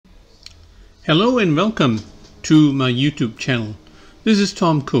Hello and welcome to my YouTube channel. This is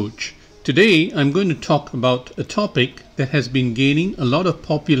Tom Koch. Today I'm going to talk about a topic that has been gaining a lot of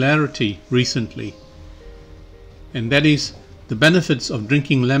popularity recently, and that is the benefits of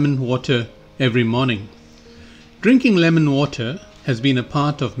drinking lemon water every morning. Drinking lemon water has been a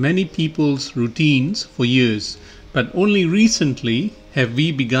part of many people's routines for years, but only recently have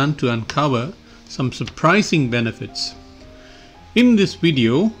we begun to uncover some surprising benefits. In this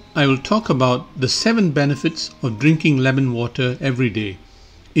video, I will talk about the 7 benefits of drinking lemon water every day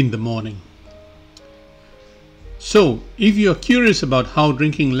in the morning. So, if you are curious about how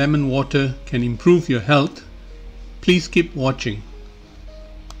drinking lemon water can improve your health, please keep watching.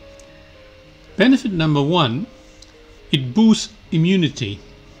 Benefit number 1, it boosts immunity.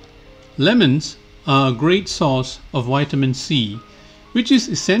 Lemons are a great source of vitamin C, which is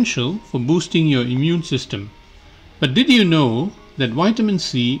essential for boosting your immune system. But did you know that vitamin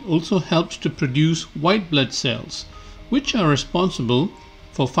C also helps to produce white blood cells, which are responsible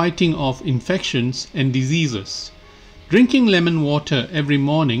for fighting off infections and diseases? Drinking lemon water every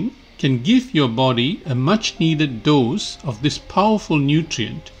morning can give your body a much needed dose of this powerful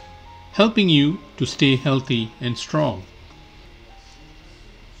nutrient, helping you to stay healthy and strong.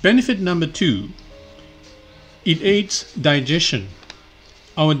 Benefit number 2, it aids digestion.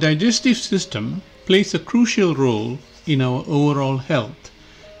 Our digestive system plays a crucial role in our overall health,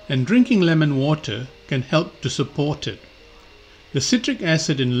 and drinking lemon water can help to support it. The citric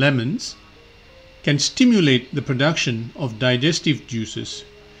acid in lemons can stimulate the production of digestive juices,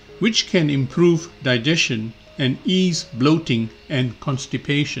 which can improve digestion and ease bloating and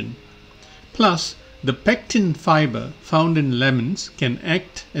constipation. Plus, the pectin fiber found in lemons can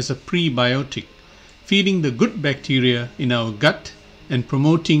act as a prebiotic, feeding the good bacteria in our gut and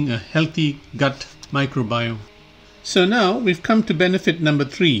promoting a healthy gut microbiome. So now we've come to benefit number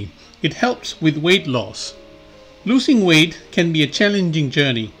 3. It helps with weight loss. Losing weight can be a challenging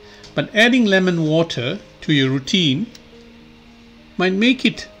journey, but adding lemon water to your routine might make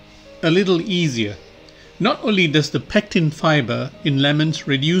it a little easier. Not only does the pectin fiber in lemons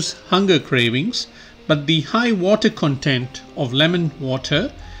reduce hunger cravings, but the high water content of lemon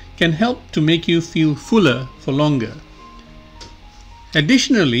water can help to make you feel fuller for longer.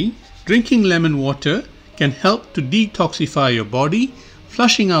 Additionally, drinking lemon water can help to detoxify your body,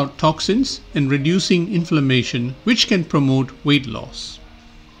 flushing out toxins and reducing inflammation, which can promote weight loss.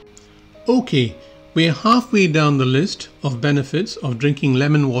 Okay, we're halfway down the list of benefits of drinking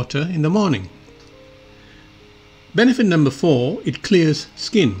lemon water in the morning. Benefit number 4, it clears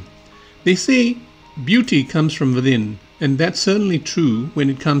skin. They say beauty comes from within, and that's certainly true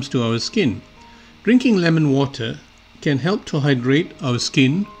when it comes to our skin. Drinking lemon water can help to hydrate our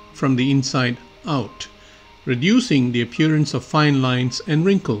skin from the inside out, reducing the appearance of fine lines and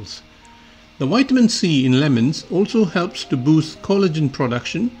wrinkles. The vitamin C in lemons also helps to boost collagen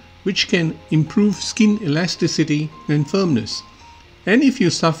production, which can improve skin elasticity and firmness. And if you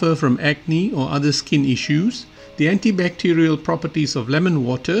suffer from acne or other skin issues, the antibacterial properties of lemon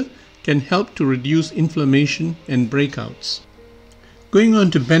water can help to reduce inflammation and breakouts. Going on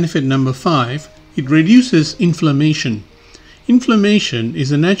to benefit number 5, it reduces inflammation. Inflammation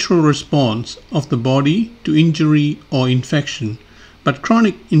is a natural response of the body to injury or infection, but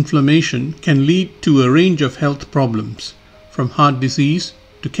chronic inflammation can lead to a range of health problems, from heart disease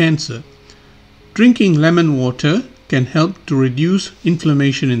to cancer. Drinking lemon water can help to reduce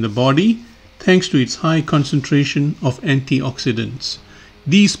inflammation in the body thanks to its high concentration of antioxidants.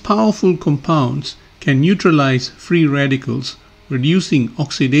 These powerful compounds can neutralize free radicals, reducing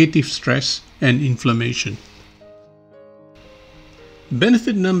oxidative stress and inflammation.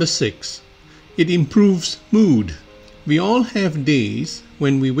 Benefit number 6, it improves mood. We all have days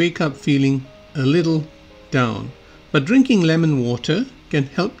when we wake up feeling a little down, but drinking lemon water can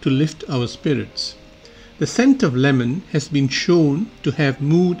help to lift our spirits. The scent of lemon has been shown to have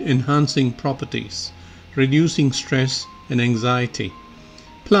mood-enhancing properties, reducing stress and anxiety.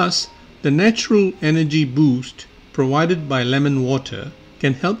 Plus, the natural energy boost provided by lemon water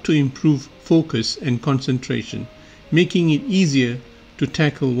can help to improve focus and concentration, making it easier to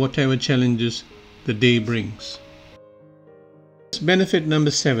tackle whatever challenges the day brings. Benefit number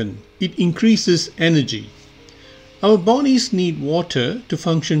 7, it increases energy. Our bodies need water to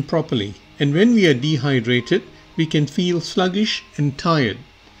function properly, and when we are dehydrated, we can feel sluggish and tired.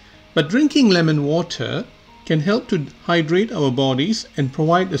 But drinking lemon water can help to hydrate our bodies and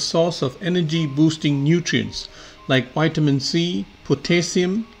provide a source of energy boosting nutrients like vitamin C,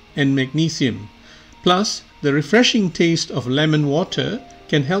 potassium and magnesium. Plus, the refreshing taste of lemon water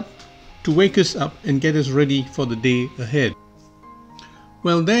can help to wake us up and get us ready for the day ahead.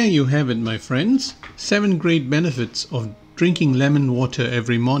 Well, there you have it, my friends. 7 great benefits of drinking lemon water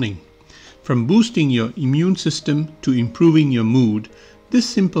every morning. From boosting your immune system to improving your mood, this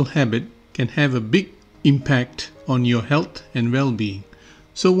simple habit can have a big impact on your health and well-being.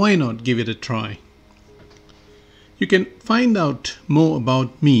 So why not give it a try? You can find out more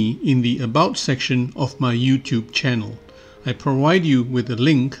about me in the About section of my YouTube channel. I provide you with a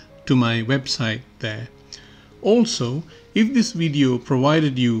link to my website there. Also, if this video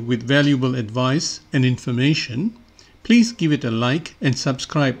provided you with valuable advice and information, please give it a like and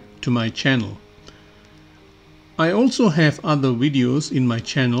subscribe to my channel. I also have other videos in my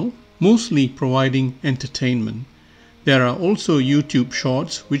channel, mostly providing entertainment. There are also YouTube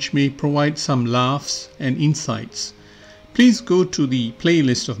shorts which may provide some laughs and insights. Please go to the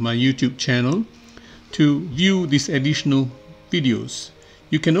playlist of my YouTube channel to view these additional videos.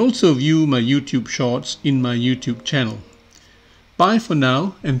 You can also view my YouTube shorts in my YouTube channel. Bye for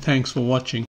now, and thanks for watching.